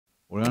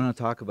We're going to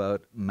talk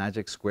about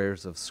magic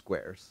squares of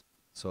squares.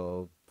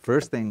 So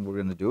first thing we're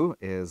going to do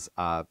is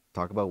talk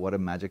about what a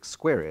magic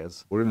square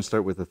is. We're going to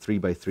start with a 3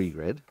 by 3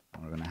 grid.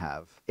 We're going to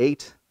have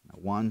 8, and a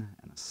 1,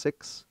 and a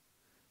 6,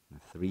 and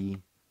a 3,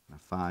 and a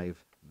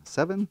 5, and a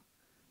 7,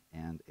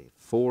 and a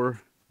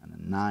 4, and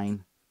a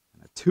 9,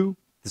 and a 2.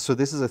 So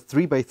this is a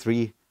 3 by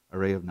 3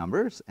 array of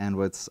numbers, and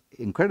what's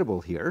incredible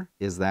here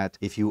is that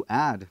if you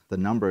add the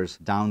numbers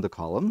down the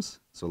columns,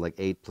 so like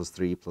 8 plus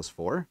 3 plus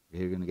 4,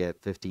 you're going to get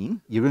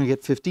 15. You're going to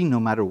get 15 no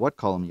matter what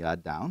column you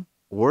add down.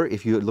 Or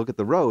if you look at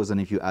the rows and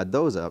if you add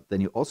those up,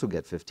 then you also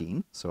get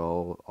 15.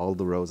 So all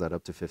the rows add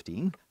up to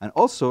 15. And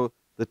also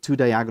the two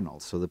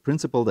diagonals. So the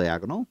principal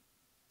diagonal,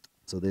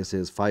 so this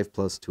is 5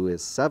 plus 2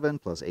 is 7,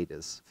 plus 8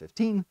 is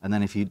 15. And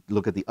then if you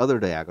look at the other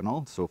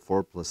diagonal, so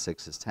 4 plus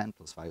 6 is 10,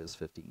 plus 5 is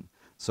 15.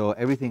 So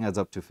everything adds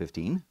up to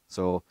 15.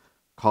 So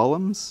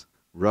columns,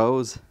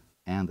 rows,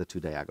 and the two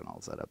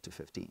diagonals add up to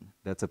 15.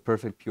 That's a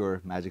perfect pure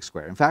magic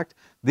square. In fact,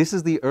 this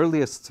is the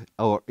earliest,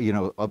 or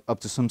up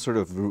to some sort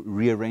of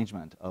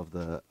rearrangement of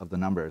the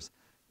numbers.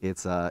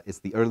 It's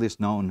the earliest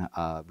known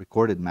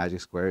recorded magic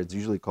square. It's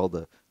usually called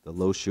the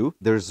Lo Shu.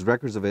 There's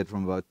records of it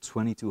from about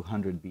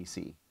 2200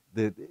 BC.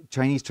 The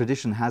Chinese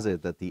tradition has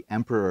it that the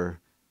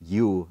Emperor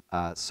Yu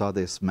saw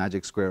this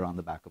magic square on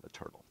the back of a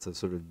turtle. It's a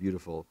sort of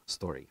beautiful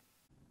story.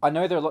 I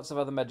know there are lots of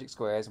other magic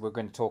squares. We're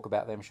going to talk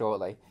about them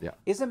shortly. Yeah.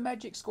 Is a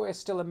magic square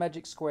still a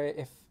magic square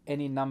if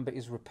any number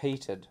is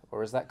repeated,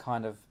 or is that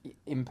kind of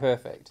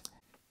imperfect?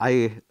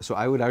 So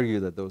I would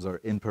argue that those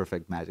are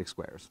imperfect magic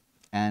squares.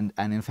 And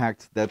in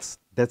fact, that's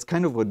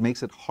kind of what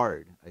makes it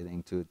hard, I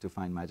think, to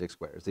find magic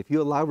squares. If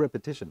you allow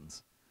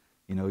repetitions,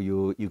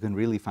 you can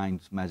really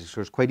find magic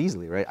squares quite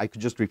easily, right? I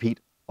could just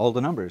repeat all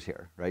the numbers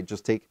here, right?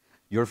 Just take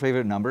your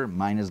favorite number.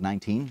 Mine is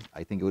 19.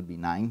 I think it would be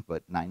 9,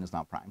 but 9 is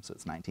not prime, so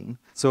it's 19.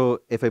 So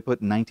if I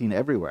put 19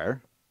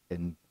 everywhere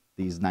in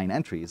these 9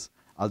 entries,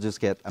 I'll just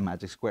get a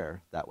magic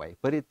square that way.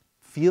 But it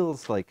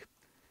feels like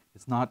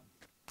it's not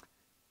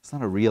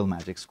a real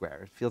magic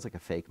square. It feels like a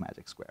fake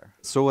magic square.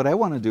 So what I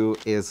want to do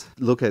is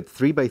look at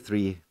 3 by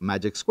 3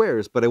 magic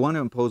squares, but I want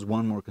to impose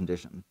one more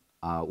condition,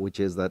 which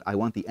is that I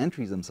want the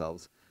entries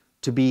themselves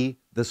to be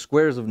the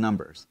squares of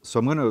numbers. So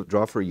I'm going to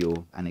draw for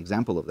you an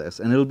example of this,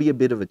 and it'll be a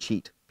bit of a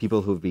cheat.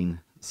 People who've been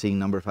seeing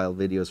Numberphile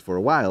videos for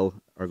a while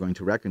are going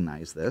to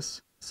recognize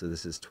this. So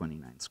this is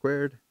 29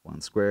 squared,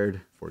 1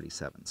 squared,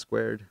 47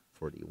 squared,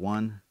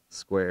 41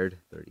 squared,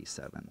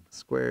 37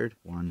 squared,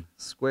 1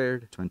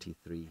 squared,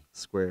 23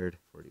 squared,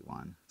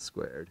 41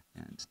 squared,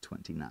 and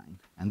 29.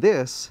 And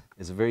this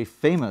is a very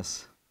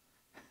famous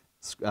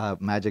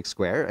magic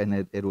square,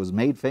 and it was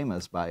made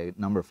famous by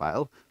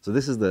Numberphile. So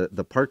this is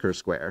the Parker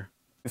square.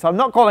 So I'm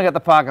not calling it the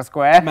Parker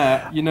square.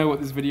 Matt, you know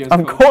what this video is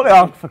I'm called. calling it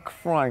out for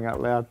crying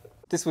out loud.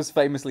 This was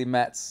famously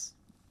Matt's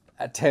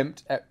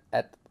attempt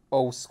at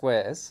all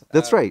squares.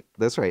 That's right.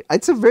 That's right.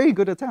 It's a very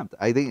good attempt.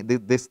 I think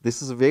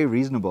this is a very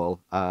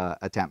reasonable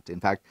attempt. In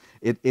fact,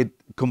 it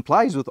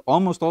complies with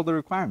almost all the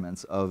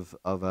requirements of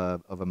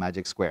a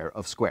magic square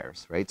of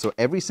squares, right? So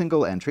every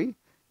single entry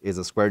is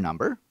a square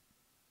number,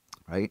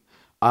 right?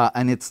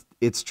 And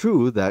it's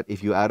true that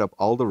if you add up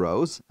all the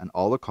rows and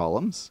all the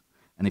columns,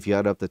 and if you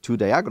add up the two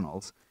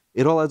diagonals,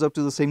 it all adds up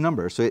to the same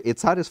number. So it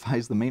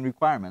satisfies the main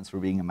requirements for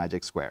being a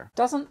magic square.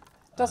 Doesn't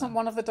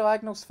one of the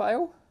diagonals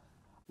fail?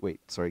 Wait,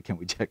 sorry, can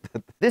we check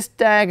that? This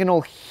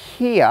diagonal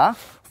here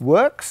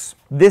works.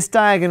 This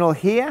diagonal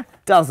here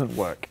doesn't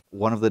work.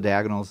 One of the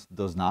diagonals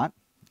does not.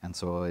 And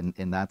so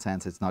in that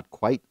sense, it's not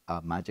quite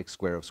a magic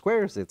square of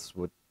squares. It's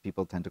what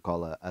people tend to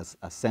call a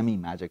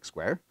semi-magic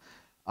square.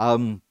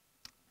 And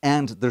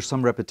there's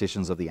some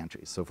repetitions of the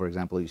entries. So for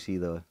example, you see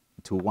the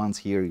 2 1s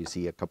here, you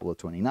see a couple of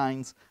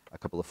 29s, a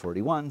couple of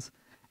 41s.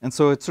 And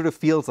so it sort of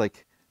feels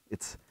like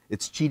it's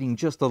cheating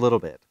just a little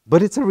bit.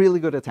 But it's a really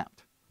good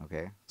attempt.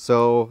 Okay,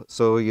 so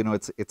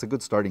it's a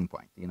good starting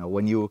point.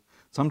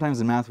 Sometimes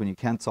in math, when you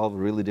can't solve a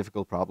really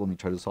difficult problem, you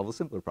try to solve a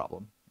simpler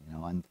problem.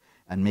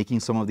 And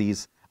making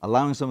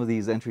allowing some of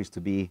these entries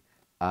to be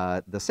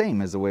the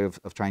same as a way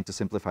of trying to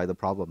simplify the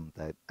problem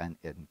and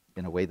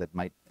in a way that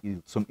might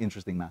use some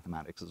interesting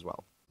mathematics as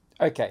well.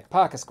 Okay,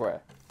 Parker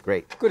square.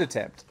 Great. Good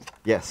attempt.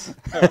 Yes.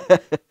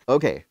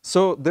 Okay,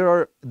 so there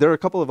are a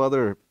couple of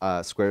other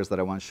squares that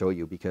I want to show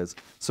you because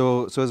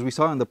so as we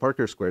saw in the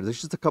Parker square,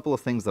 there's just a couple of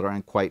things that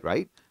aren't quite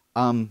right.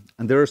 And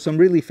there are some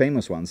really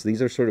famous ones.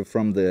 These are sort of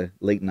from the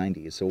late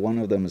 90s. So one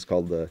of them is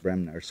called the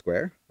Bremner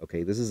square.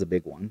 Okay, this is a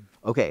big one.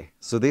 Okay,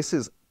 so this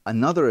is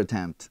another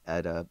attempt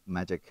at a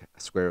magic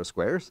square of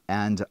squares,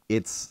 and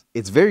it's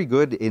very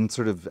good in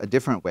sort of a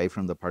different way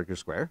from the Parker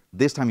square.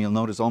 This time you'll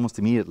notice almost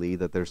immediately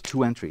that there's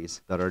 2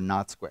 entries that are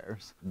not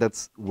squares.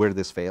 That's where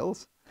this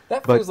fails.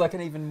 That feels like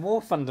an even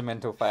more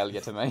fundamental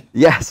failure to me.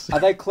 Yes. Are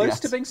they close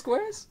to being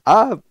squares?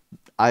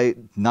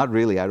 Not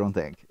really, I don't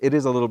think. It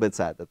is a little bit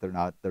sad that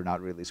they're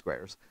not really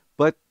squares.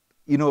 But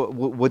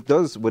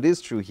what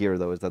is true here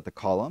though is that the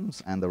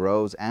columns and the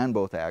rows and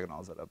both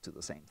diagonals add up to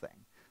the same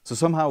thing. So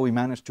somehow we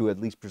managed to at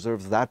least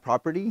preserve that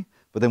property,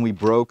 but then we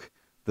broke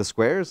the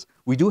squares.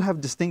 We do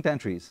have distinct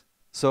entries.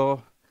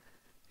 So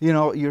you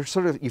know, you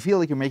feel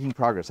like you're making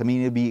progress. I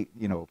mean, it'd be,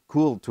 you know,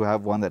 cool to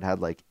have one that had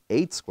like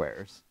 8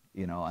 squares,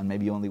 you know, and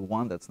maybe only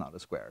one that's not a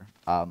square.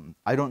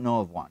 I don't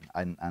know of one,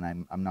 and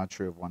I'm not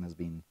sure if one has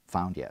been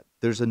found yet.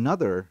 There's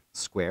another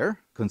square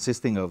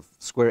consisting of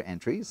square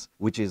entries,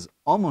 which is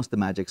almost a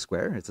magic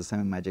square. It's a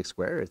semi-magic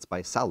square. It's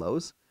by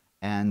Sallows,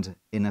 and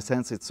in a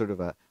sense, it's sort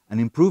of an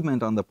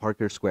improvement on the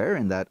Parker square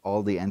in that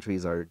all the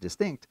entries are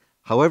distinct.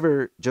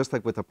 However, just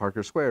like with the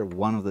Parker square,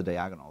 one of the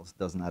diagonals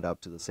doesn't add up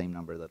to the same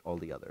number that all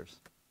the others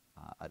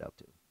add up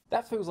to.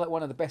 That feels like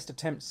one of the best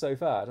attempts so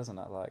far, doesn't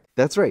it? Like,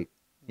 that's right.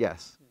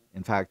 Yes.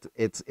 In fact,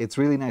 it's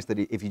really nice that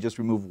if you just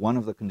remove one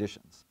of the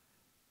conditions,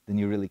 then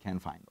you really can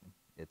find them.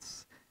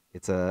 It's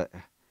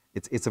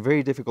a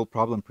very difficult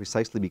problem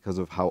precisely because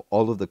of how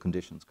all of the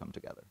conditions come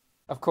together.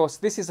 Of course,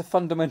 this is a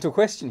fundamental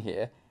question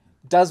here.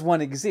 Does one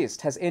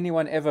exist? Has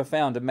anyone ever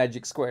found a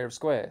magic square of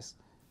squares?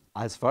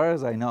 As far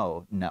as I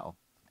know, no.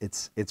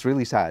 It's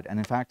really sad. And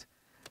in fact,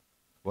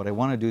 what I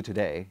want to do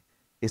today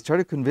is try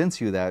to convince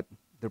you that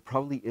there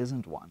probably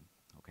isn't one.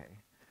 Okay.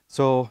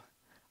 So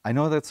I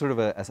know that's sort of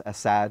a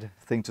sad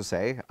thing to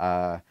say.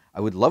 I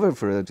would love it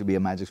for there to be a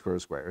magic square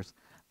of squares.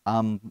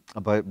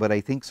 But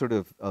I think sort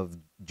of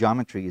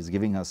geometry is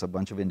giving us a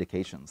bunch of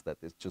indications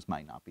that this just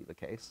might not be the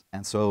case.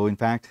 And so in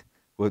fact,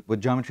 what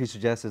geometry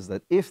suggests is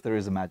that if there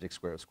is a magic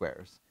square of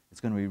squares,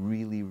 it's going to be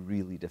really,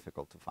 really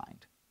difficult to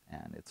find.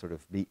 And it's sort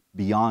of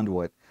beyond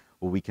what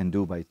we can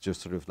do by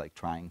just sort of like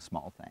trying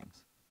small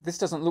things. This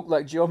doesn't look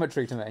like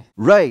geometry to me.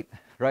 Right,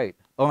 right.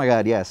 Oh my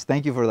God, yes.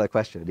 Thank you for that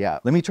question. Yeah.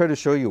 Let me try to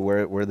show you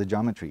where the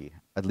geometry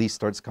at least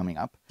starts coming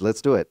up.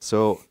 Let's do it.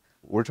 So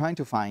we're trying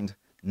to find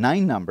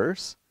 9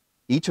 numbers,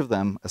 each of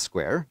them a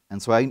square.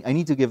 And so I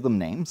need to give them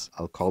names.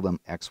 I'll call them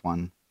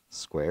x1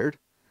 squared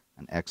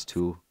and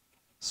x2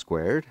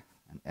 squared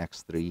and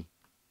x3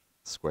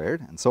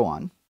 squared and so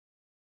on.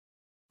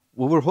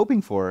 What we're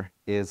hoping for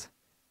is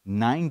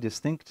 9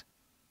 distinct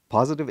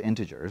positive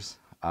integers,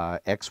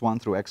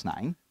 x1 through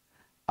x9,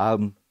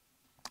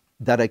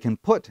 that I can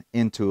put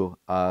into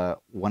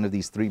one of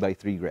these 3 by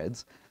 3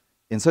 grids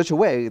in such a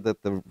way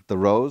that the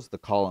rows, the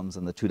columns,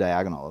 and the 2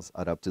 diagonals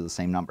add up to the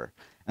same number.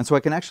 And so I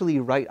can actually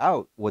write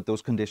out what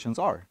those conditions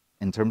are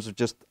in terms of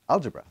just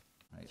algebra.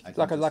 Right?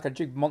 Like a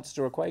big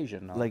monster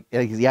equation. Or? Like,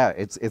 yeah,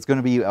 it's going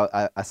to be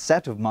a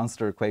set of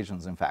monster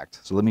equations, in fact.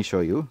 So let me show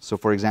you. So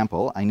for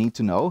example, I need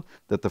to know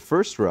that the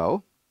first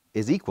row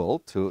is equal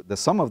to the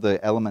sum of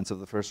the elements of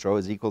the first row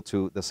is equal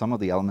to the sum of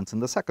the elements in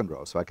the second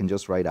row. So I can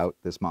just write out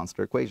this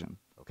monster equation,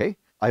 okay?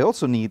 I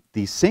also need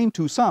these same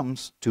 2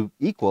 sums to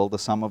equal the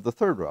sum of the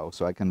third row.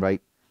 So I can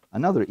write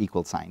another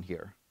equal sign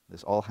here.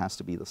 This all has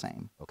to be the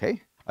same,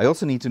 okay? I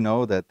also need to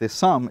know that this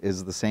sum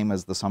is the same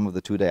as the sum of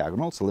the 2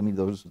 diagonals. So let me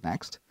do those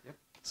next. Yep.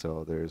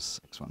 So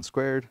there's x1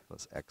 squared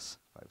plus x5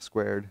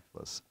 squared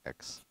plus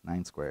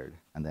x9 squared.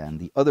 And then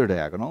the other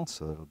diagonal,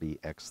 so it'll be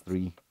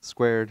x3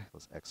 squared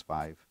plus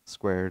x5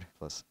 squared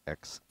plus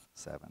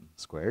x7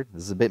 squared.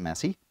 This is a bit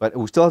messy, but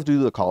we still have to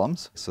do the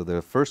columns. So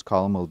the first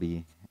column will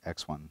be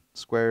x1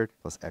 squared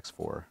plus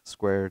x4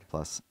 squared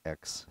plus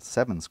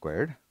x7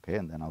 squared. Okay,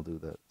 and then I'll do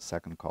the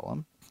second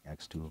column,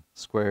 x2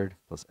 squared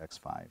plus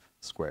x5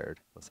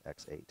 squared plus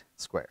x8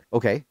 squared.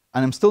 Okay,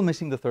 and I'm still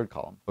missing the third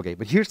column. Okay,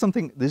 but here's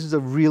something, this is a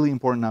really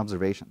important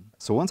observation.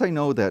 So once I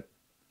know that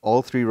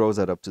all 3 rows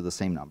add up to the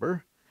same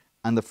number,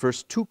 and the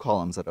first 2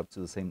 columns add up to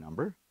the same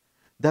number,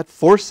 that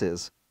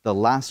forces the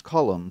last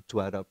column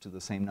to add up to the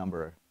same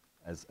number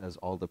as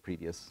all the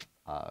previous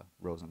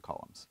rows and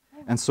columns.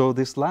 And so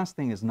this last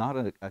thing is not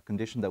a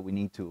condition that we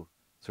need to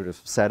sort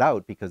of set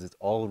out because it's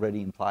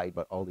already implied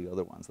by all the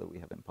other ones that we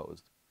have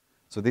imposed.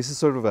 So this is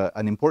sort of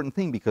an important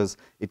thing because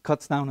it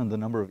cuts down on the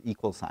number of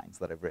equal signs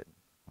that I've written.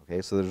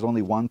 Okay, so there's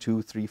only 1,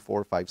 2, 3,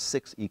 4, 5,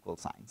 6 equal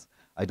signs.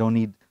 I don't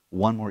need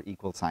one more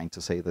equal sign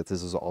to say that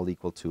this is all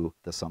equal to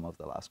the sum of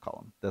the last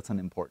column. That's an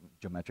important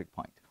geometric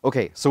point.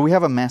 Okay, so we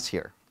have a mess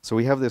here. So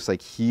we have this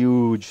like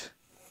huge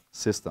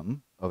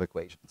system of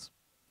equations.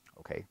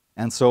 Okay,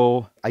 and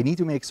so I need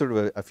to make sort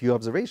of a few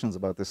observations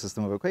about the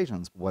system of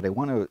equations. What I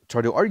want to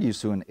try to argue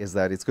soon is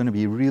that it's going to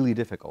be really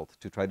difficult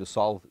to try to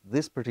solve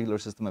this particular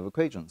system of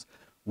equations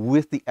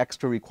with the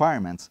extra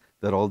requirements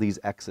that all these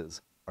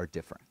x's are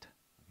different.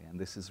 Okay, and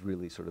this is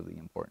really sort of the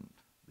important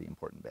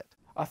bit.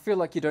 I feel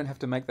like you don't have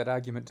to make that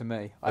argument to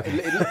me.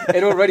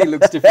 It already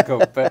looks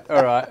difficult, but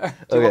all right.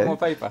 Do you want more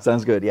paper?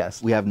 Sounds good,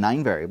 yes. We have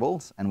 9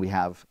 variables, and we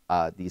have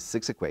these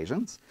 6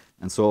 equations.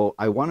 And so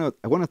I want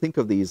to think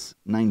of these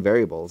 9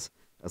 variables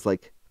as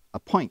like a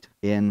point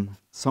in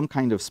some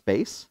kind of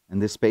space,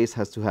 and this space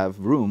has to have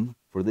room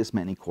for this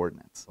many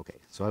coordinates. Okay,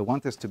 so I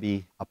want this to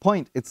be a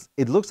point.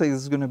 It looks like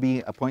this is going to be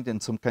a point in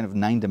some kind of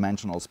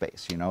 9-dimensional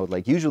space. You know,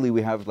 like usually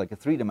we have like a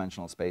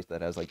 3-dimensional space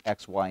that has like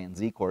x, y, and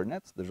z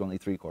coordinates. There's only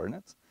 3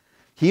 coordinates.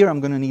 Here I'm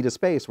going to need a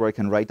space where I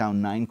can write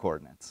down 9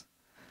 coordinates.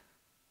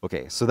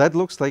 Okay, so that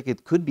looks like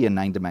it could be a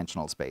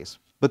 9-dimensional space.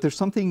 But there's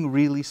something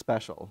really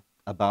special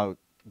about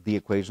the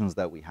equations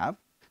that we have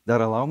that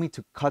allow me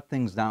to cut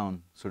things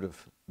down sort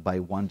of by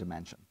 1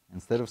 dimension.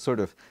 Instead of sort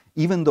of,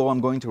 even though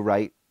I'm going to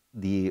write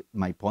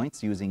my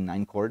points using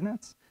 9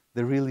 coordinates,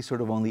 there are really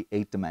sort of only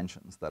 8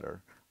 dimensions that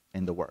are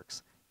in the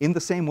works. In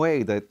the same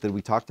way that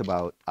we talked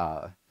about,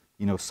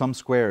 some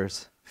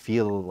squares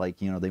feel like,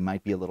 they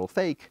might be a little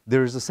fake,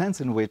 there is a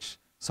sense in which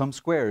some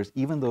squares,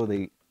 even though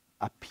they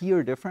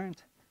appear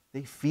different,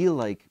 they feel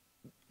like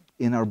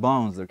in our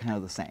bones they're kind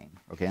of the same.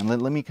 Okay, and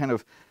let me kind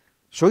of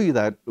show you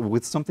that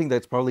with something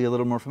that's probably a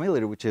little more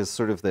familiar, which is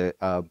sort of the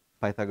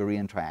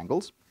Pythagorean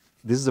triangles.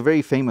 This is a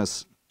very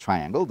famous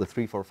triangle, the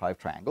 3, 4, 5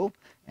 triangle,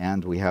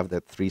 and we have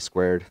that 3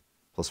 squared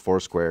plus 4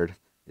 squared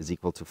is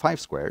equal to 5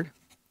 squared.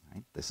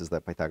 Right? This is the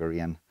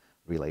Pythagorean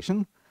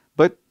relation.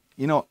 But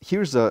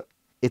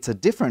it's a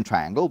different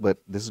triangle, but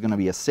this is going to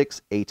be a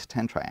 6, 8,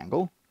 10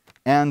 triangle.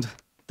 And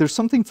there's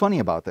something funny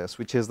about this,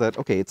 which is that,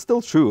 okay, it's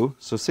still true,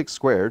 so 6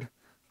 squared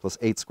plus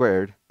 8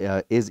 squared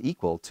is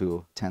equal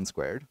to 10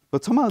 squared.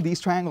 But somehow these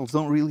triangles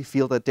don't really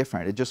feel that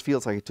different. It just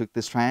feels like I took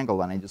this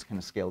triangle and I just kind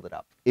of scaled it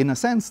up. In a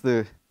sense,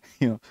 the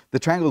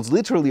triangles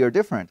literally are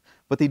different,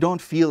 but they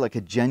don't feel like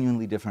a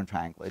genuinely different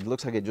triangle. It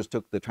looks like I just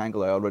took the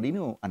triangle I already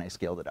knew and I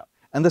scaled it up.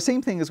 And the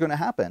same thing is going to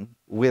happen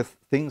with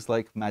things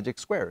like magic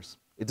squares.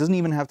 It doesn't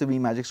even have to be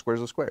magic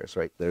squares of squares,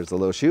 right? There's the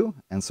low shoe,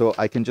 and so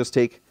I can just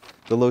take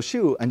the low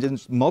shoe and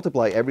just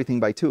multiply everything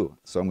by 2.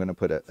 So I'm going to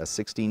put a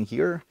 16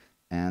 here,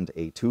 and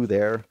a 2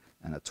 there,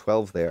 and a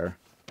 12 there,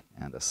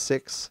 and a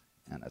 6,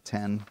 and a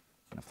 10,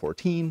 and a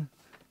 14,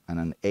 and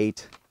an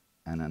 8,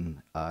 and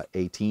an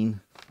 18,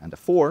 and a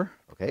 4,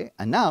 okay?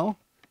 And now,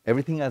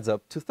 everything adds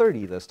up to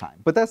 30 this time.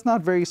 But that's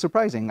not very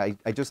surprising.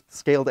 I just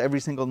scaled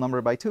every single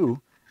number by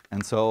 2,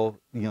 and so,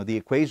 the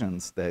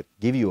equations that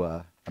give you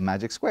a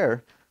magic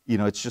square,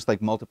 it's just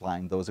like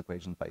multiplying those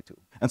equations by 2.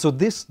 And so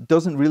this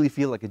doesn't really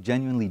feel like a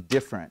genuinely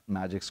different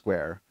magic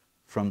square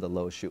from the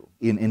low shoe.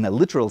 In a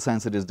literal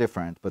sense, it is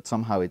different, but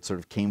somehow it sort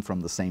of came from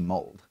the same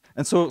mold.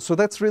 And so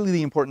that's really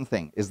the important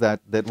thing, is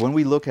that when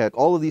we look at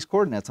all of these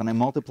coordinates and I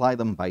multiply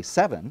them by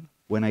 7,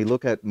 when I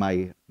look at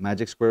my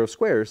magic square of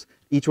squares,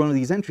 each one of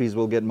these entries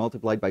will get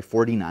multiplied by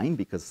 49,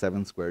 because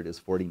 7 squared is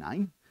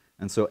 49.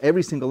 And so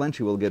every single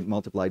entry will get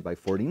multiplied by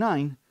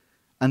 49,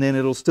 and then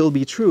it'll still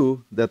be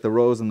true that the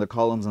rows and the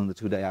columns and the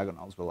 2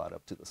 diagonals will add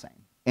up to the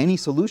same. Any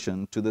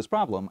solution to this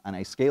problem, and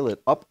I scale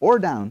it up or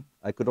down,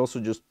 I could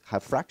also just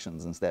have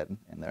fractions instead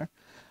in there,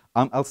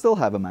 I'll still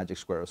have a magic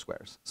square of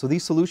squares. So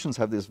these solutions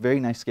have this very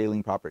nice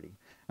scaling property.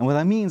 And what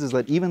that means is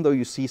that even though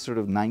you see sort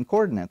of 9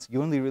 coordinates,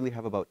 you only really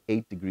have about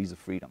 8 degrees of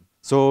freedom.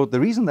 So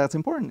the reason that's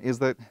important is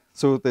that,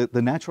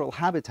 the natural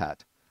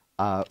habitat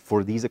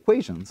for these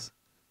equations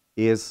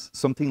is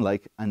something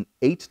like an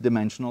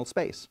 8-dimensional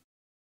space.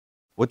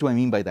 What do I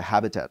mean by the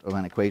habitat of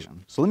an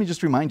equation? So let me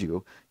just remind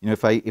you,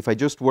 if I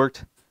just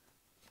worked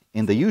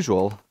in the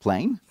usual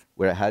plane,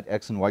 where I had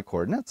x and y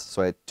coordinates,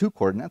 so I had 2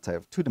 coordinates, I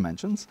have 2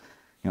 dimensions,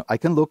 I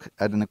can look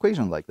at an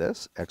equation like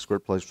this, x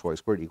squared plus y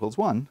squared equals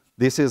 1.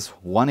 This is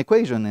one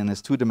equation in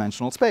this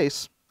 2-dimensional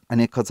space,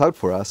 and it cuts out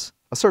for us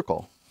a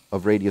circle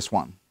of radius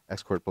 1.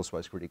 X squared plus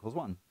y squared equals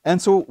 1.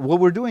 And so what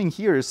we're doing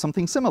here is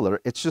something similar.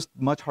 It's just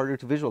much harder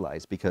to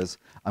visualize, because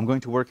I'm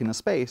going to work in a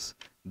space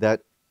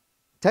that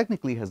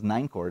technically has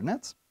 9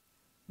 coordinates,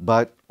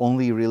 but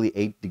only really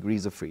 8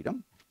 degrees of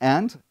freedom.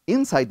 And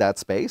inside that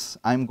space,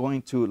 I'm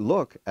going to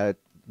look at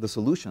the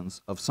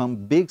solutions of some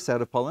big set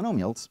of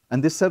polynomials,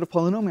 and this set of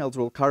polynomials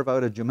will carve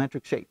out a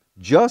geometric shape,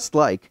 just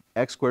like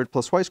x squared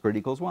plus y squared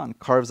equals 1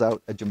 carves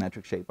out a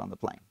geometric shape on the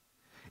plane.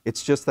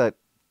 It's just that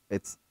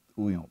it's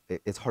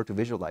hard to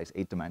visualize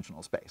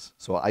 8-dimensional space.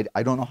 So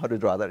I don't know how to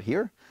draw that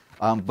here,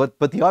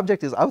 but the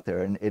object is out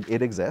there and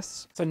it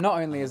exists. So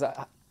not only is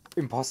that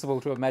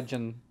impossible to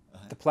imagine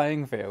the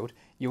playing field,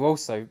 you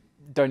also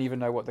don't even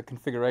know what the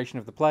configuration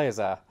of the players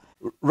are.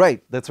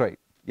 Right, that's right.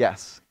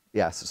 Yes.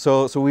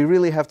 So we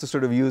really have to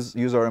sort of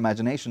use our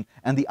imagination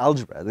and the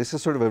algebra. This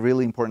is sort of a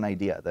really important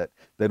idea,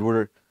 that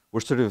we're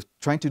sort of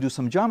trying to do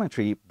some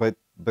geometry, but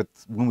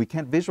when we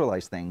can't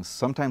visualize things,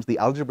 sometimes the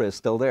algebra is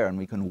still there and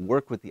we can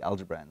work with the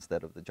algebra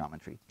instead of the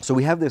geometry. So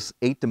we have this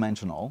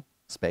 8-dimensional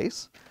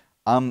space,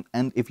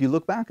 and if you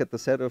look back at the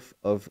set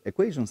of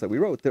equations that we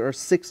wrote, there are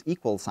 6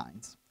 equal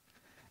signs.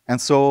 And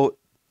so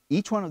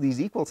each one of these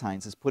equal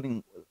signs is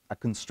putting a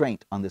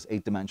constraint on this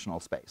 8-dimensional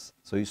space.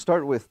 So you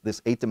start with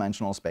this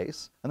 8-dimensional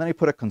space, and then I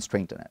put a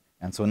constraint in it.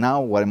 And so now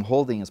what I'm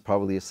holding is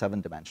probably a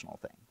 7-dimensional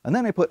thing. And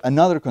then I put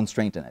another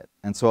constraint in it.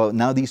 And so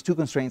now these 2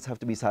 constraints have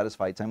to be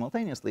satisfied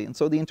simultaneously. And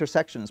so the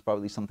intersection is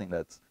probably something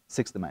that's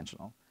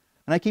 6-dimensional.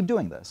 And I keep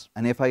doing this.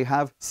 And if I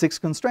have 6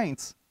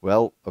 constraints,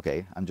 well,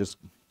 okay, I'm just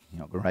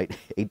going to write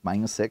 8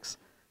 minus 6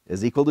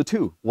 is equal to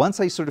 2. Once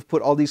I sort of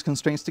put all these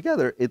constraints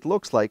together, it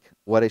looks like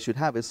what I should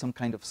have is some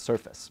kind of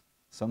surface,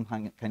 some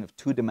kind of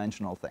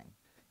 2-dimensional thing.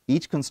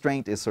 Each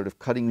constraint is sort of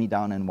cutting me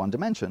down in 1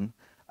 dimension.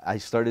 I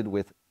started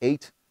with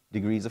 8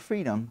 degrees of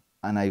freedom,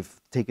 and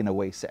I've taken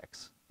away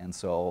 6. And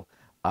so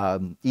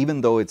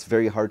even though it's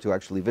very hard to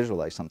actually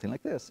visualize something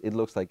like this, it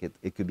looks like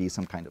it could be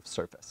some kind of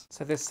surface.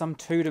 So there's some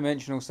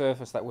 2-dimensional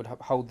surface that would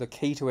hold the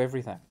key to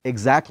everything.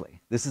 Exactly.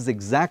 This is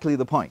exactly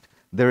the point.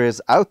 There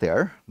is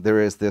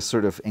this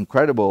sort of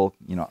incredible,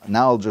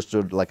 now I'll just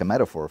do like a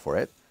metaphor for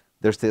it.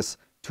 There's this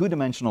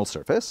 2-dimensional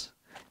surface,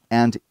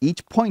 and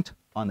each point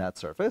on that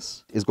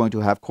surface is going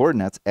to have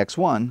coordinates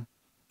x1,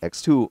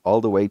 x2,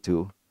 all the way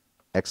to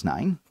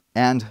x9.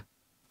 And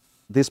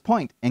this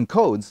point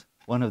encodes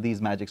one of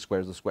these magic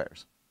squares of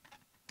squares.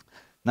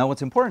 Now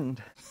what's important...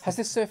 Has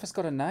this surface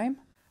got a name?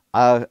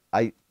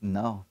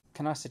 No.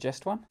 Can I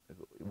suggest one?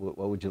 What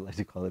would you like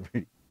to call it,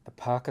 Brady? The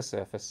Parker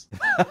surface.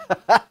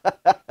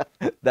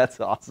 That's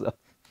awesome.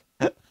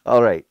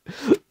 All right.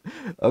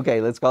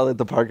 Okay, let's call it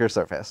the Parker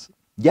surface.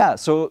 Yeah,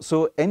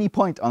 so any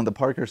point on the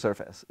Parker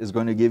surface is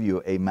going to give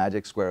you a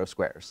magic square of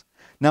squares.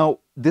 Now,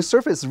 this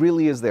surface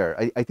really is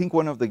there. I think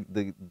one of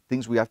the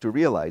things we have to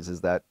realize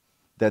is that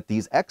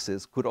these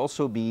x's could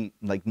also be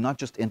like not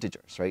just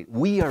integers, right?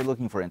 We are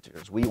looking for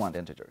integers. We want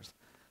integers.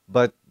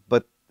 But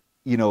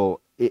you know,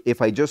 if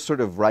I just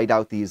sort of write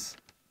out these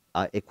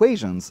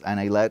equations and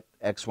I let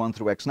x1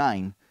 through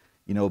x9,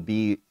 you know,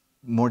 be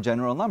more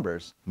general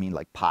numbers, I mean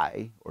like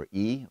pi or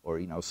e or,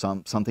 you know,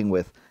 something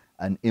with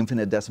an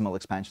infinite decimal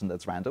expansion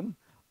that's random,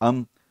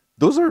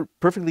 those are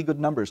perfectly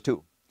good numbers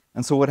too.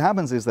 And so what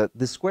happens is that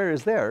this square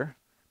is there,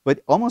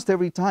 but almost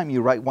every time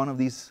you write one of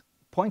these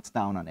points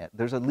down on it,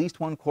 there's at least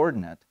one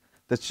coordinate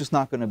that's just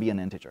not going to be an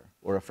integer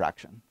or a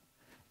fraction.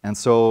 And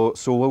so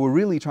what we're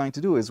really trying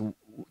to do is,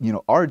 you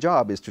know, our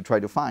job is to try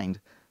to find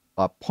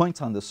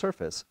points on the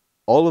surface,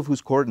 all of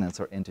whose coordinates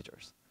are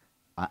integers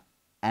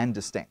and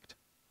distinct.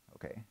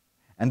 Okay,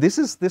 and this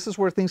is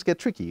where things get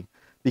tricky,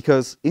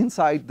 because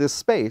inside this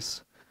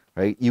space,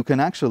 right, you can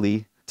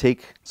actually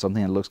take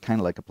something that looks kind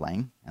of like a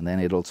plane, and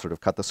then it'll sort of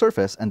cut the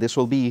surface, and this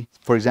will be,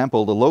 for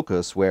example, the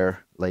locus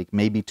where like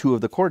maybe two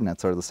of the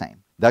coordinates are the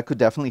same. That could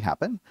definitely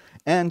happen.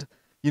 And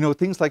you know,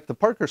 things like the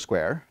Parker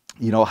square,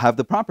 you know, have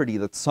the property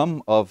that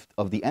some of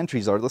the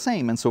entries are the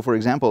same. And so, for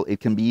example, it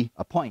can be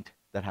a point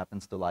that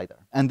happens to lie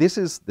there. And this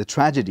is the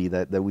tragedy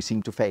that we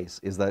seem to face,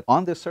 is that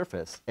on this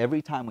surface,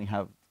 every time we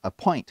have a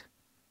point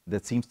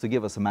that seems to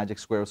give us a magic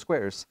square of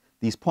squares,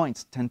 these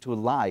points tend to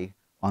lie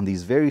on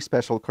these very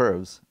special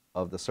curves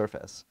of the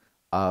surface,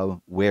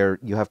 where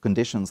you have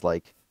conditions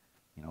like,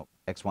 you know,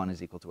 x1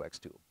 is equal to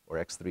x2, or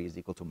x3 is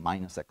equal to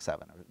minus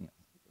x7, or, you know,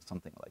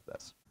 something like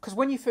this. Because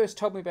when you first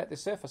told me about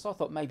this surface, I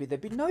thought maybe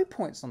there'd be no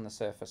points on the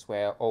surface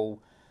where all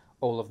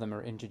of them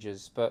are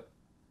integers, but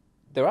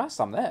there are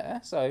some there,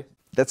 so...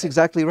 That's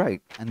exactly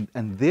right.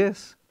 And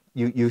this,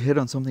 you hit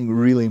on something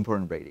really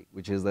important, Brady,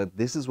 which is that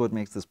this is what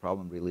makes this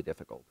problem really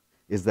difficult,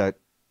 is that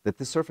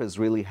this surface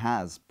really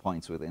has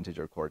points with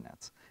integer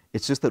coordinates.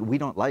 It's just that we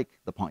don't like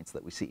the points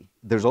that we see.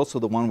 There's also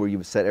the one where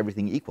you've set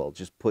everything equal,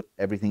 just put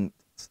everything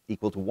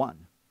equal to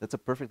 1. That's a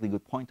perfectly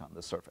good point on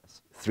the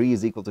surface. 3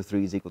 is equal to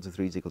 3 is equal to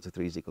 3 is equal to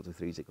 3 is equal to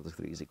 3 is equal to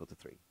 3 is equal to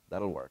 3.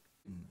 That'll work.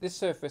 This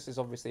surface is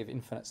obviously of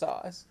infinite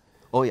size.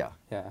 Oh yeah.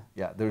 Yeah.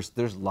 Yeah,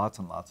 there's lots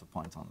and lots of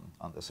points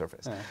on the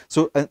surface. Yeah.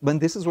 So, but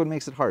this is what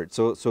makes it hard.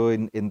 So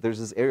there's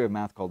this area of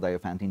math called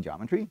Diophantine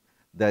geometry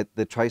that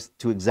tries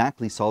to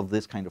exactly solve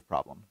this kind of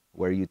problem,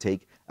 where you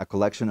take a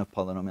collection of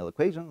polynomial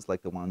equations,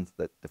 like the ones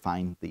that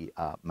define the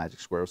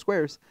magic square of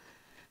squares,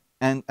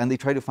 and they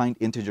try to find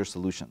integer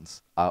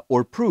solutions,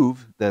 or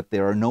prove that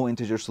there are no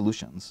integer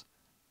solutions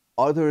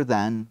other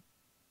than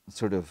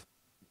sort of,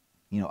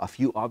 you know, a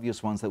few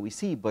obvious ones that we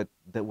see, but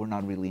that we're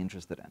not really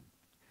interested in.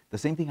 The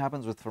same thing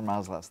happens with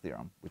Fermat's last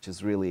theorem, which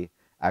is really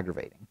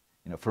aggravating.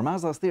 You know,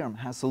 Fermat's last theorem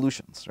has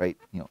solutions, right?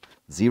 You know,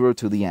 0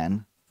 to the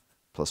n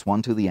plus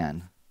 1 to the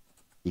n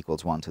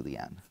equals 1 to the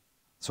n.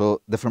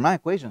 So the Fermat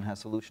equation has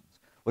solutions.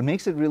 What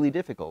makes it really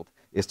difficult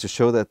is to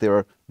show that there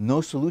are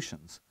no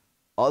solutions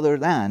other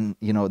than,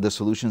 you know, the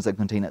solutions that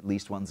contain at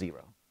least one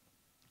zero.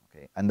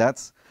 Okay, and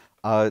that's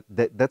a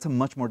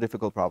much more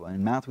difficult problem.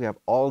 In math, we have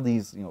all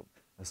these, you know,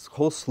 this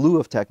whole slew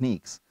of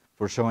techniques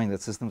for showing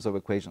that systems of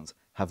equations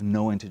have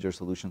no integer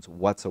solutions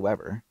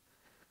whatsoever.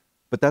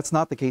 But that's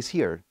not the case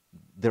here.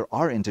 There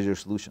are integer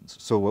solutions.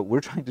 So what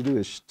we're trying to do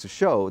is to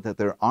show that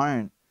there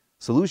aren't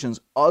solutions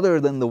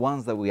other than the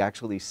ones that we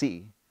actually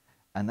see.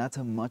 And that's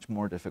a much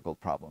more difficult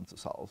problem to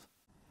solve.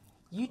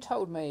 You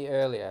told me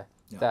earlier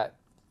that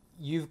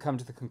you've come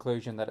to the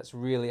conclusion that it's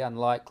really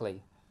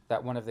unlikely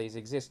that one of these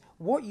exists.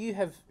 What you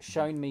have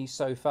shown me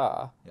so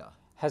far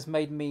has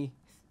made me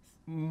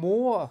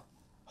more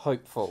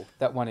hopeful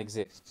that one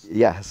exists.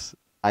 Yes,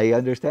 I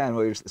understand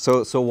what you're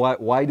so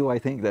why do I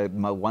think that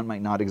one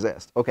might not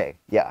exist? Okay,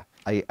 yeah,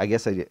 I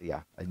guess I need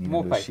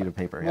a sheet of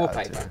paper. More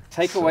paper.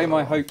 Take away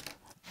my hope.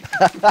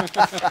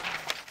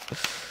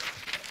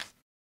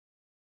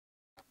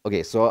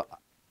 Okay, so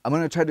I'm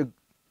going to try to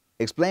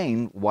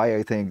explain why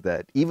I think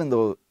that even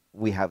though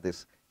we have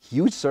this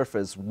huge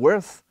surface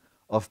worth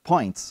of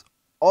points,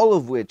 all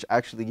of which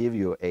actually give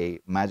you a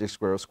magic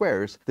square of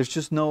squares, there's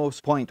just no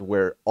point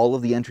where all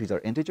of the entries are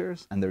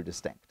integers and they're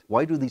distinct.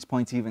 Why do these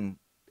points even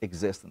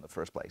exist in the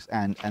first place?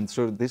 And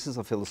so this is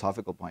a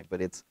philosophical point,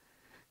 but it's,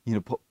 you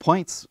know,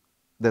 points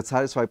that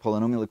satisfy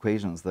polynomial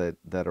equations that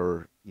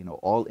are, you know,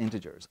 all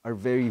integers are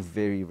very,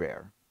 very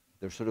rare.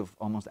 They're sort of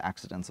almost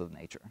accidents of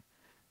nature.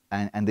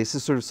 And this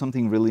is sort of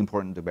something really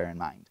important to bear in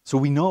mind. So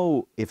we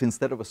know if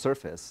instead of a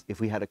surface, if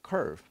we had a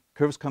curve,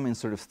 curves come in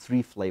sort of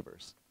three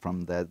flavors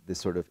from this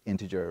sort of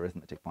integer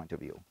arithmetic point of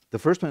view. The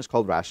first one is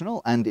called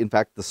rational, and in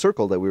fact, the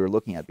circle that we were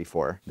looking at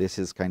before, this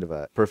is kind of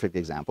a perfect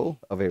example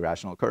of a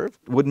rational curve.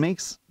 What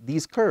makes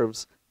these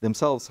curves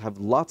themselves have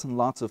lots and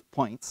lots of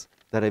points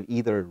that have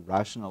either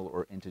rational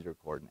or integer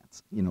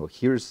coordinates. You know,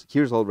 here's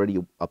already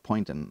a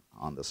point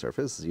on the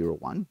surface, 0,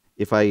 1.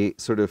 If I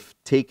sort of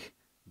take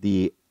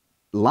the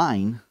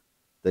line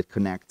that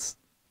connects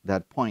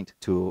that point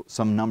to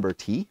some number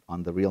t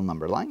on the real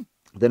number line,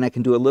 then I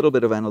can do a little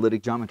bit of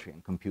analytic geometry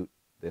and compute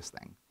this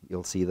thing.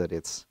 You'll see that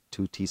it's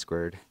 2t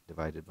squared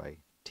divided by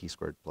t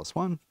squared plus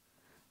 1,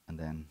 and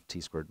then t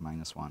squared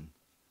minus 1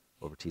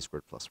 over t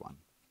squared plus 1.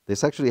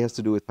 This actually has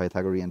to do with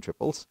Pythagorean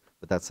triples,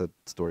 but that's a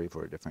story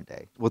for a different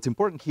day. What's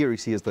important here, you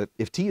see, is that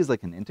if t is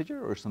like an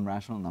integer or some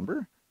rational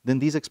number, then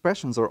these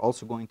expressions are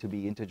also going to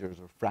be integers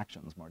or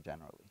fractions more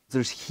generally.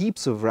 There's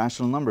heaps of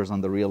rational numbers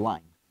on the real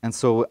line. And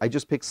so I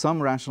just pick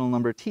some rational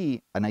number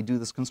t, and I do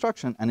this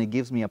construction, and it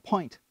gives me a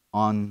point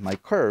on my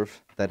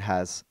curve that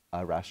has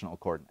a rational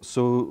coordinate.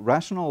 So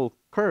rational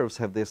curves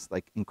have this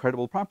like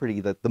incredible property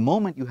that the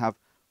moment you have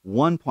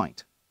one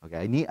point, okay,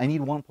 I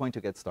need 1 point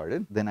to get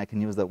started, then I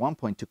can use that 1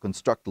 point to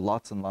construct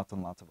lots and lots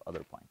and lots of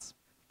other points.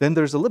 Then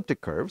there's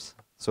elliptic curves.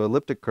 So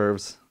elliptic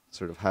curves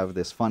sort of have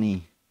this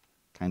funny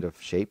kind of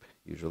shape,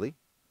 usually.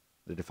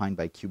 They're defined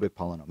by cubic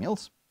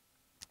polynomials.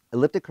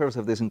 Elliptic curves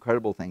have this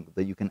incredible thing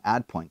that you can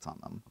add points on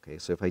them. Okay,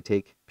 so if I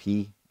take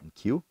p and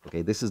q,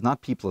 okay, this is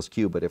not p plus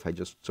q, but if I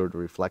just sort of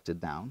reflect it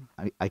down,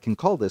 I can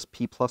call this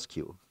p plus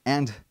q.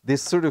 And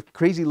this sort of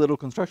crazy little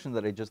construction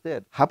that I just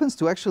did happens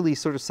to actually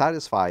sort of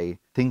satisfy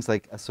things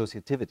like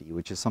associativity,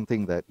 which is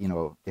something that, you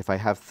know, if I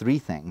have three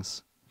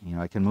things, you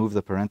know, I can move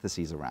the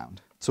parentheses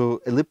around.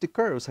 So elliptic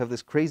curves have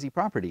this crazy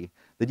property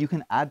that you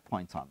can add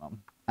points on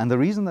them. And the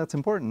reason that's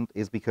important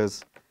is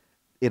because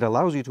it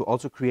allows you to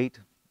also create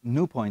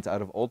new points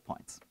out of old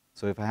points.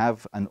 So if I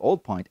have an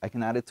old point, I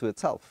can add it to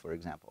itself, for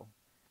example,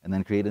 and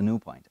then create a new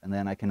point. And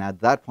then I can add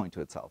that point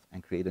to itself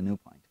and create a new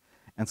point.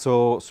 And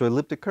so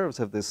elliptic curves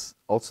have this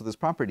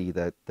property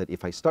that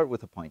if I start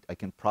with a point, I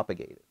can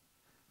propagate it.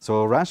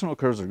 So rational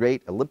curves are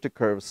great. Elliptic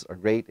curves are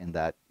great in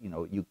that, you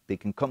know, they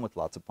can come with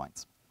lots of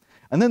points.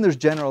 And then there's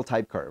general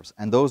type curves,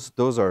 and those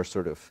are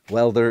sort of,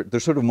 well, they're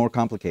sort of more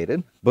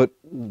complicated. But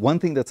one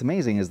thing that's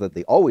amazing is that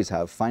they always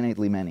have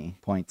finitely many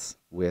points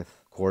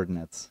with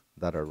coordinates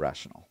that are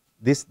rational.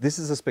 This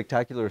is a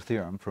spectacular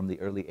theorem from the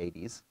early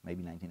 80s,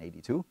 maybe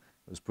 1982.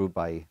 It was proved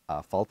by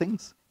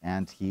Faltings,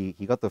 and he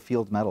got the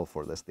Fields Medal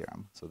for this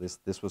theorem. So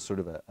this was sort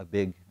of a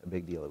big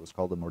deal. It was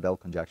called the Mordell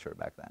conjecture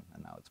back then,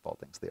 and now it's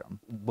Faltings' theorem.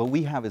 What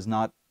we have is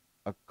not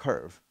a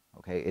curve.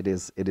 Okay, it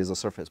is a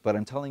surface, but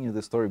I'm telling you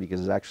this story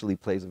because it actually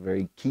plays a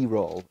very key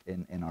role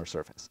in our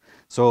surface.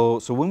 So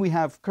when we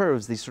have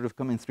curves, they sort of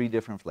come in three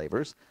different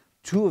flavors.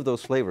 Two of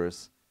those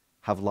flavors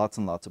have lots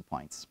and lots of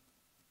points,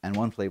 and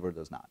one flavor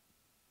does not.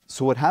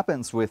 So what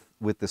happens with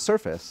the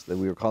surface that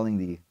we were calling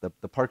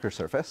the Parker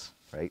surface,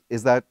 right,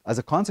 is that as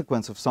a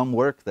consequence of some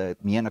work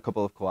that me and a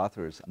couple of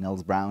co-authors,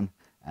 Nels Brown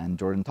and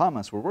Jordan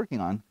Thomas, were working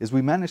on, is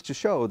we managed to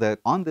show that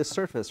on this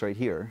surface right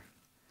here,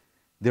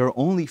 there are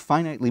only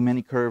finitely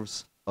many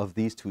curves of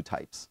these two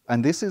types.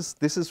 And this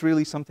is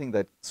really something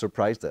that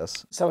surprised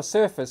us. So a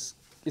surface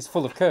is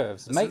full of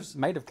curves,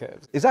 made of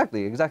curves.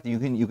 Exactly.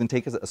 You can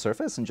take a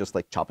surface and just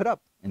like chop it up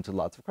into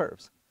lots of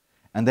curves.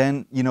 And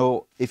then, you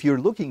know, if you're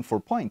looking for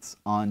points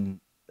on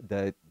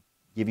that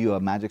give you a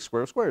magic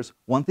square of squares,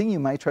 one thing you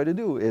might try to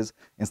do is,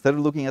 instead of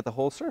looking at the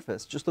whole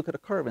surface, just look at a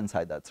curve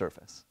inside that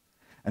surface.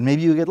 And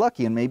maybe you get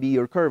lucky and maybe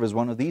your curve is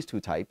one of these two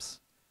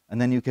types. And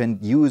then you can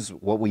use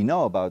what we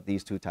know about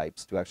these two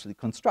types to actually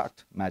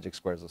construct magic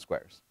squares of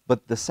squares.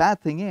 But the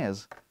sad thing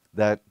is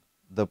that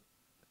the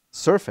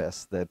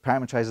surface that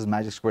parametrizes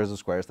magic squares of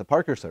squares, the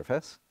Parker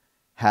surface,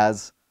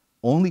 has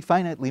only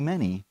finitely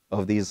many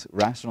of these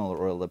rational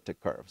or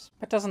elliptic curves.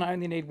 But doesn't it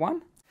only need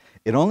one?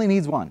 It only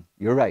needs one.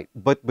 You're right.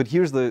 But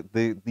here's the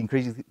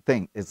crazy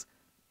thing is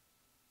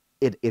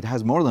it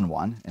has more than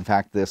one. In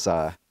fact, this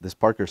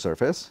Parker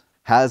surface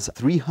has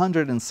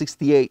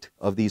 368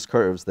 of these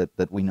curves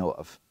that we know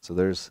of. So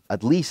there's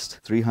at least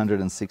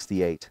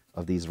 368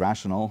 of these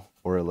rational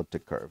or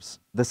elliptic curves.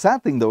 The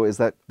sad thing, though, is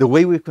that the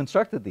way we've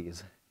constructed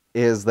these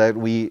is that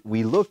we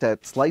looked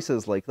at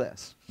slices like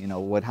this. You know,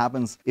 what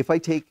happens if I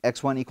take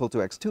x1 equal to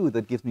x2,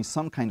 that gives me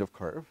some kind of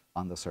curve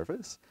on the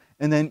surface.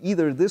 And then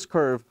either this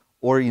curve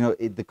or, you know,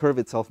 the curve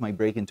itself might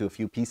break into a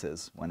few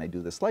pieces when I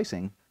do the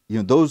slicing. You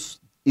know, those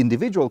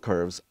individual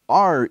curves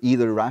are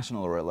either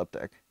rational or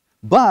elliptic,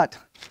 but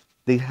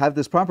they have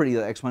this property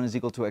that x1 is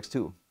equal to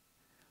x2.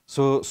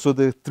 So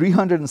the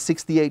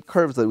 368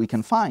 curves that we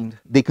can find,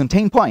 they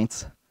contain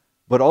points,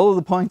 but all of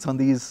the points on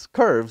these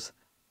curves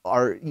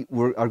are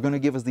going to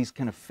give us these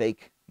kind of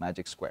fake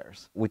magic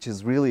squares, which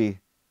is really,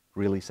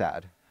 really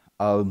sad.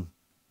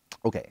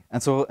 Okay,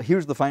 and so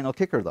here's the final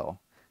kicker, though.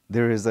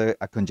 There is a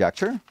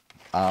conjecture.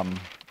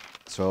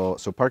 So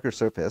Parker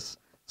surface,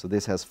 so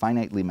this has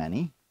finitely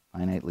many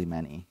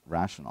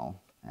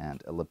rational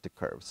and elliptic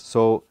curves.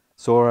 So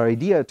our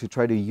idea to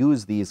try to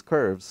use these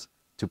curves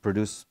to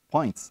produce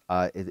points,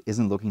 it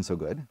isn't looking so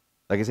good.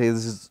 Like I say,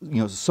 this is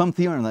some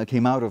theorem that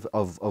came out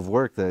of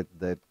work that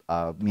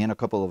me and a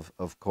couple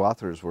of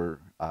co-authors were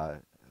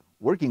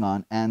working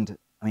on, and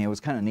I mean it was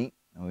kind of neat.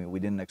 I mean, we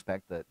didn't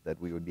expect that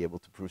we would be able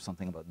to prove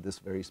something about this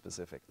very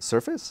specific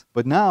surface.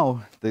 But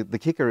now the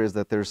kicker is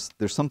that there's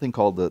something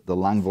called the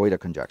Lang-Voida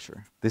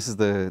conjecture. This is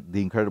the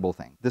incredible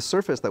thing. This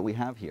surface that we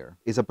have here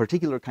is a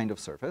particular kind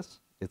of surface.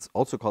 It's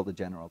also called the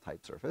general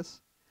type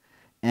surface.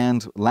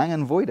 And Lang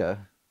and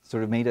Voida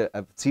sort of made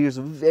a series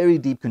of very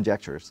deep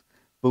conjectures.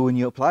 But when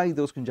you apply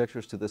those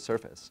conjectures to this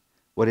surface,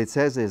 what it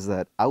says is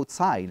that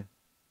outside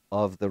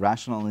of the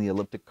rational and the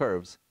elliptic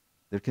curves,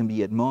 there can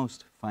be at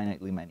most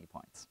finitely many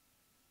points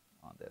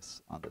on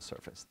this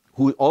surface,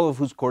 all of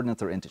whose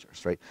coordinates are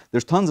integers, right?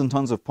 There's tons and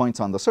tons of points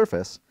on the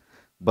surface,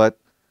 but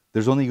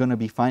there's only going to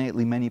be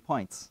finitely many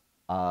points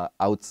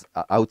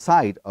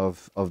outside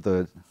of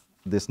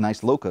this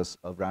nice locus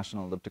of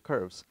rational elliptic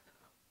curves,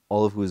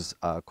 all of whose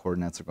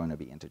coordinates are going to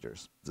be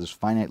integers. There's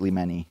finitely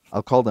many,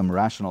 I'll call them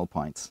rational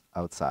points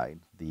outside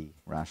the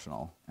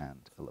rational and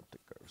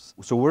elliptic curves.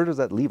 So where does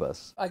that leave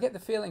us? I get the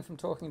feeling from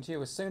talking to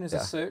you, as soon as a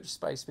search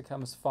space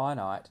becomes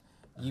finite,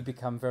 you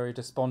become very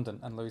despondent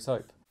and lose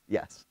hope.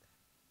 Yes.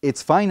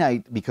 It's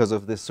finite because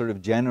of this sort of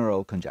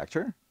general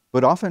conjecture,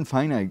 but often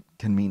finite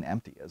can mean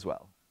empty as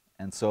well.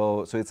 And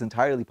so it's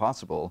entirely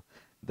possible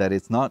that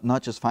it's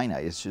not just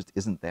finite, it just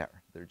isn't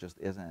there. There just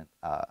isn't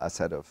a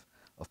set of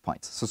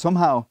points. So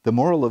somehow the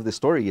moral of this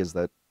story is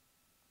that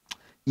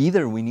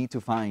either we need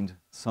to find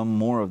some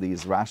more of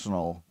these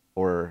rational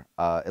or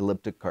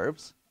elliptic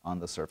curves on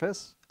the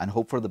surface and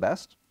hope for the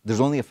best. There's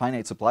only a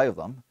finite supply of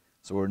them,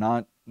 so we're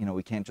not,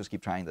 we can't just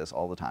keep trying this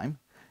all the time.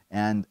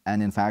 And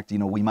in fact,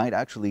 we might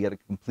actually get a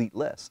complete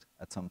list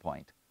at some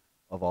point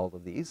of all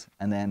of these,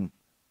 and then,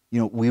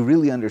 we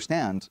really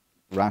understand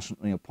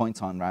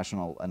points on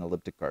rational and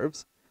elliptic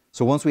curves.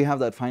 So once we have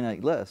that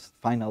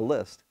final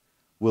list,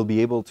 we'll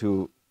be able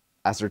to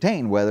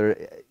ascertain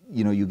whether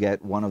you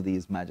get one of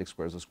these magic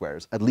squares of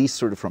squares, at least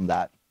sort of from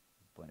that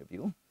point of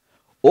view.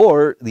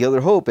 Or the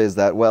other hope is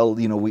that, well,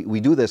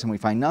 we do this and we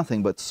find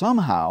nothing, but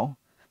somehow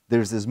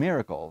there's this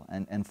miracle,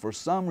 and for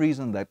some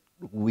reason that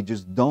we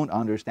just don't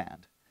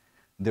understand,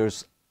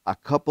 there's a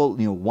couple,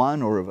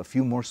 one or a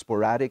few more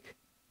sporadic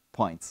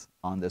points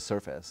on the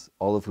surface,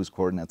 all of whose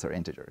coordinates are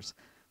integers.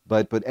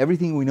 But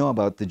everything we know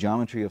about the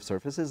geometry of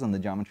surfaces and the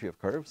geometry of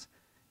curves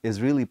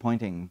is really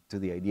pointing to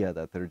the idea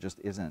that there just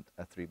isn't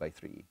a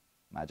 3×3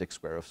 magic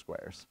square of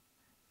squares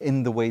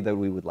in the way that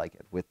we would like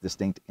it, with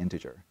distinct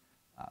integer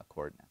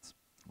coordinates,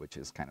 which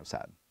is kind of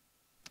sad.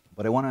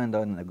 But I want to end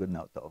on a good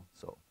note, though.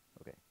 So,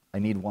 okay, I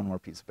need one more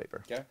piece of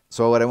paper. Okay.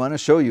 So what I want to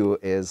show you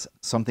is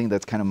something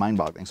that's kind of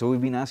mind-boggling. So we've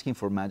been asking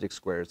for magic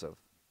squares of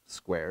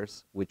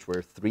squares, which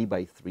were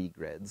 3×3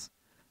 grids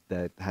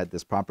that had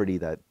this property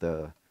that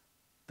the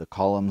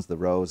columns, the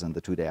rows, and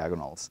the two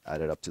diagonals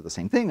added up to the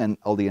same thing, and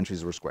all the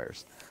entries were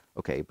squares.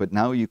 Okay, but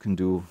now we can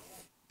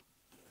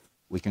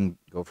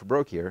go for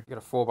broke here. You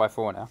got a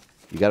 4×4 now.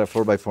 You got a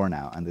 4×4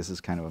 now, and this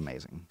is kind of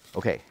amazing.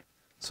 Okay,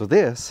 so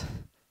this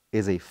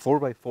is a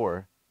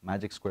 4×4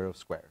 magic square of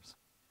squares.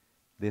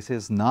 This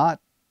is not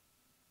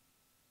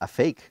a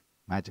fake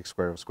magic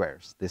square of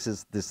squares. This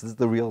is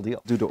the real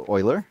deal. Due to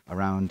Euler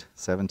around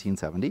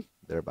 1770.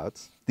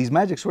 Thereabouts. These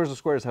magic squares of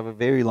squares have a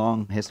very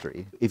long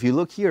history. If you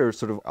look here,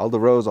 sort of all the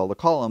rows, all the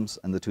columns,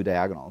 and the two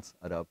diagonals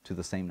add up to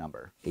the same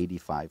number,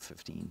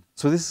 8515.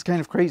 So this is kind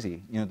of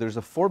crazy. There's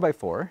a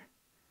 4×4,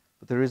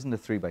 but there isn't a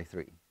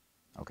 3×3.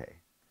 Okay.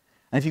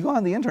 And if you go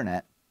on the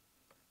internet,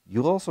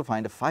 you'll also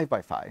find a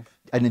 5×5,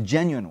 and a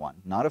genuine one,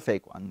 not a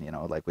fake one,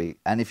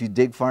 and if you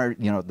dig far,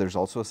 there's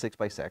also a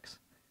 6×6,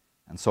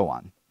 and so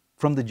on.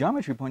 From the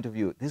geometry point of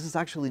view, this is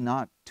actually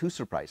not too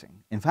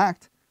surprising. In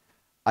fact,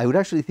 I would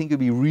actually think it would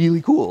be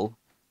really cool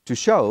to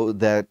show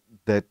that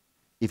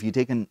if you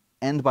take an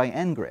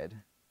n×n grid,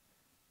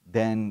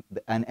 then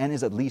and n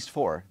is at least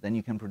 4, then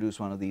you can produce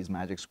one of these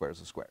magic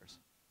squares of squares.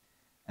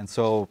 And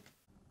so,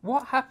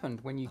 what happened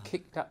when you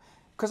kicked up?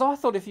 Because I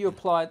thought if you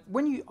applied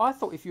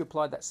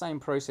that same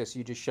process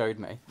you just showed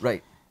me,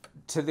 right,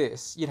 to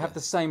this, you'd have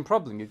the same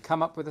problem. You'd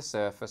come up with a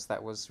surface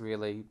that was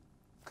really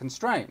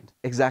constrained.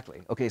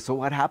 Exactly. Okay, so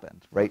what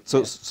happened, right?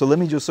 So let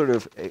me just sort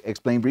of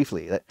explain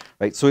briefly that,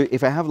 right? So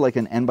if I have like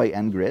an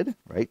n×n grid,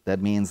 right,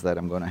 that means that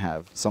I'm going to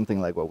have something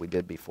like what we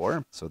did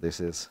before. So this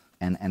is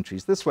n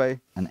entries this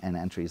way and n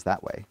entries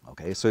that way.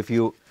 Okay, so if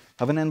you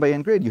have an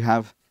n×n grid, you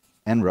have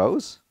n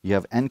rows, you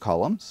have n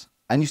columns,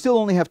 and you still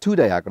only have two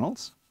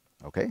diagonals.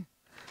 Okay,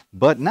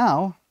 but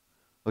now,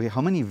 okay,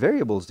 how many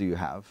variables do you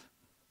have?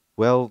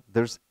 Well,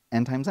 there's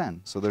n times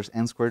n, so there's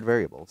n²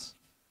 variables.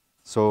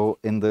 So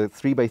in the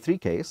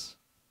 3×3 case,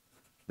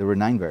 there were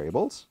 9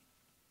 variables.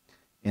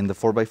 In the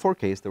 4×4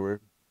 case, there were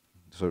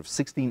sort of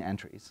 16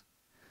 entries.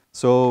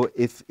 So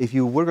if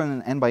you work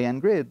on an n×n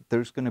grid,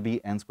 there's going to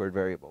be n²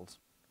 variables.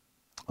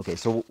 Okay,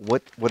 so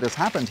what has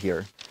happened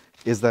here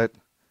is that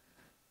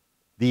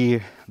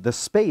the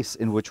space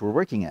in which we're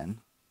working in,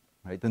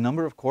 right, the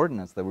number of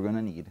coordinates that we're going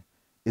to need,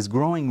 is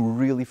growing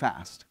really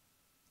fast.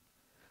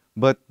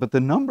 But the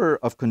number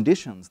of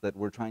conditions that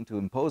we're trying to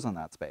impose on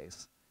that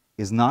space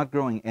is not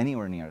growing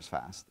anywhere near as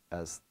fast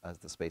as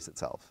the space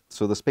itself.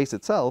 So the space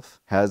itself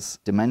has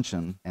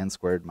dimension n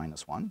squared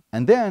minus 1.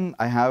 And then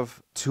I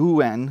have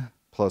 2n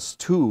plus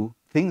 2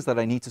 things that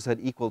I need to set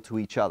equal to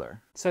each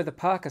other. So the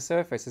Parker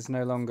surface is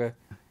no longer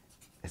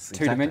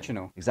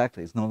two-dimensional.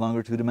 Exactly. It's no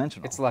longer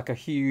two-dimensional. It's like a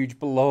huge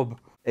blob.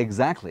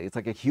 Exactly. It's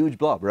like a huge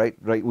blob, right?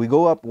 Right. We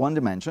go up one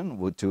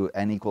dimension to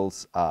n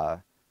equals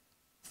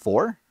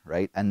 4,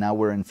 right? And now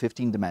we're in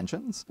 15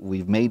 dimensions.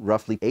 We've made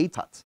roughly 8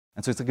 tuts.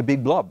 And so it's like a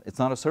big blob. It's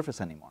not a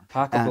surface anymore.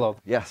 Parker blob.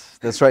 Yes,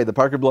 that's right, the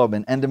Parker blob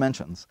in n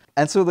dimensions.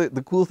 And so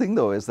the cool thing,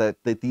 though, is that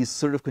these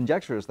sort of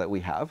conjectures that we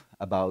have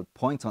about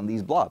points on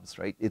these blobs,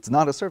 right? It's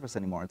not a surface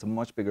anymore. It's a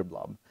much bigger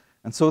blob.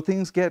 And so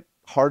things get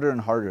harder and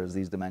harder as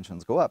these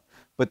dimensions go up.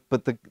 But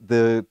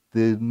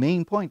the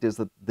main point is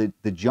that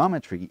the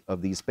geometry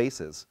of these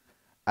spaces,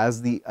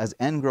 as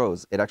n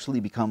grows, it actually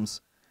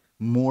becomes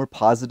more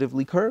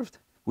positively curved,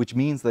 which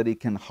means that it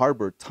can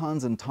harbor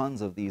tons and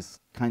tons of these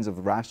kinds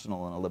of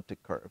rational and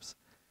elliptic curves.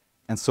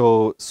 And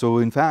so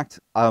in fact,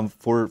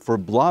 for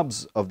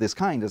blobs of this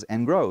kind, as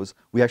n grows,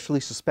 we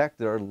actually suspect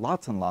there are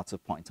lots and lots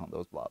of points on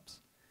those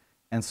blobs.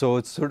 And so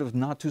it's sort of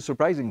not too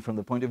surprising from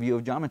the point of view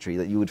of geometry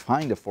that you would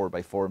find a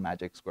 4x4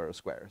 magic square of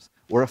squares,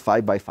 or a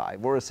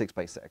 5x5, or a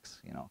 6x6.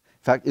 You know,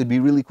 in fact, it'd be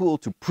really cool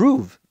to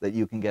prove that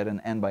you can get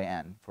an n by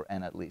n for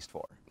n at least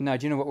 4. No,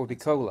 do you know what would be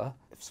cooler?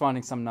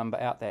 Finding some number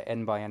out there,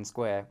 n by n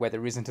square, where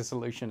there isn't a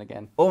solution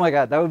again. Oh my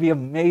God, that would be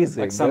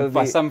amazing. Like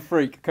by some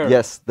freak curve.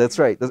 Yes, that's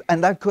right.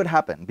 And that could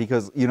happen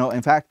because, you know,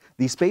 in fact,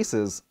 these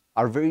spaces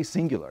are very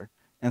singular.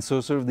 And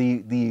so sort of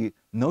the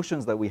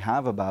notions that we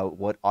have about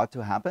what ought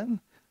to happen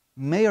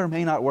may or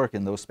may not work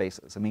in those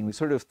spaces. I mean, we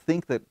sort of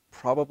think that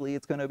probably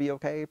it's going to be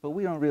okay, but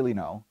we don't really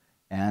know.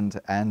 And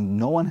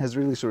no one has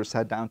really sort of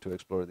sat down to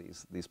explore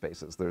these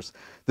spaces. There's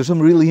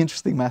some really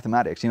interesting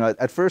mathematics. You know,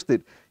 at first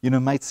it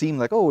might seem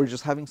like, oh, we're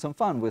just having some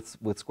fun with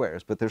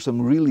squares, but there's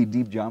some really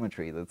deep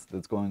geometry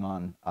that's going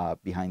on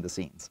behind the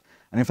scenes.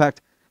 And in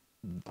fact,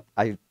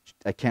 I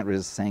can't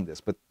resist saying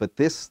this, but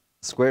this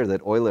square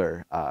that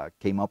Euler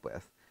came up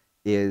with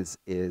is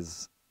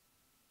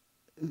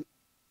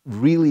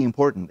really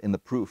important in the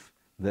proof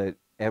that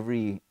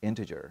every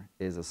integer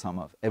is a sum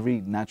of,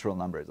 every natural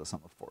number is a sum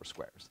of 4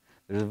 squares.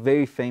 There's a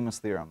very famous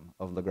theorem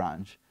of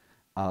Lagrange.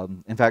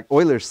 In fact,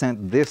 Euler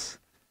sent this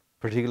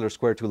particular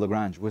square to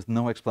Lagrange with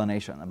no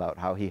explanation about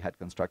how he had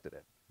constructed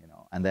it. You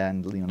know, and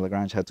then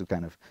Lagrange had to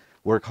kind of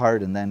work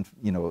hard, and then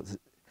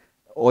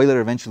Euler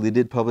eventually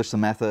did publish the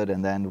method,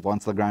 and then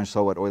once Lagrange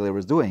saw what Euler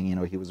was doing,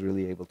 he was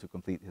really able to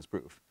complete his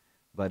proof.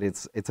 But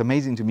it's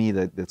amazing to me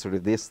that sort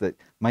of this that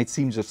might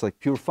seem just like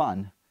pure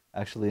fun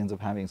actually ends up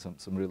having some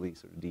really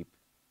sort of deep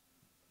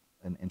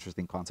and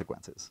interesting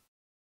consequences.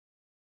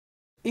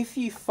 If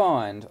you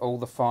find all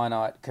the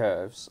finite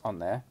curves on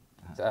there,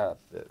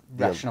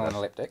 rational and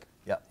elliptic,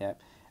 yeah,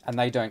 and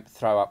they don't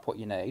throw up what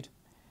you need,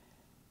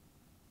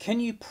 can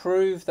you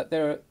prove that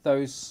there are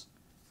those?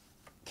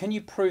 Can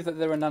you prove that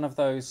there are none of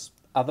those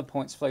other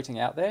points floating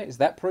out there? Is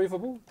that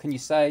provable? Can you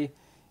say,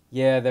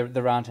 yeah,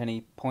 there aren't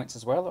any points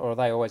as well, or are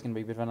they always going to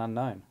be a bit of an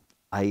unknown?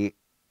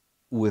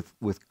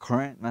 With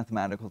current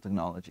mathematical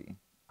technology,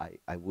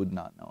 I would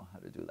not know how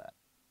to do that,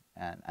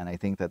 and I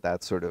think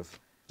that's sort of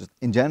just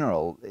in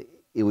general.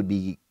 It would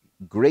be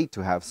great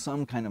to have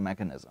some kind of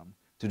mechanism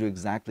to do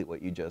exactly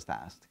what you just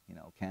asked.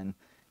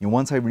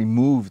 Once I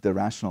remove the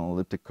rational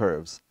elliptic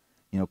curves,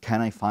 can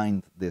I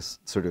find this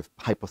sort of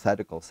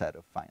hypothetical set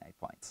of finite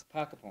points?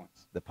 Parker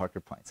points. The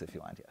Parker points, if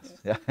you want, yes.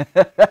 Yeah.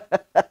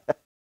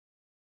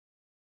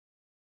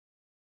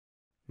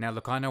 Now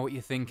look, I know what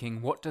you're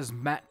thinking. What does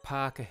Matt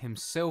Parker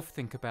himself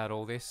think about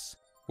all this?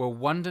 Well,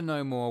 wonder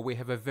no more. We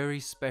have a very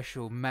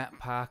special Matt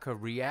Parker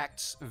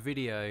Reacts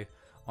video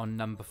on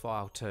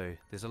Numberphile 2.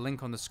 There's a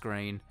link on the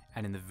screen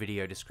and in the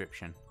video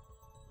description.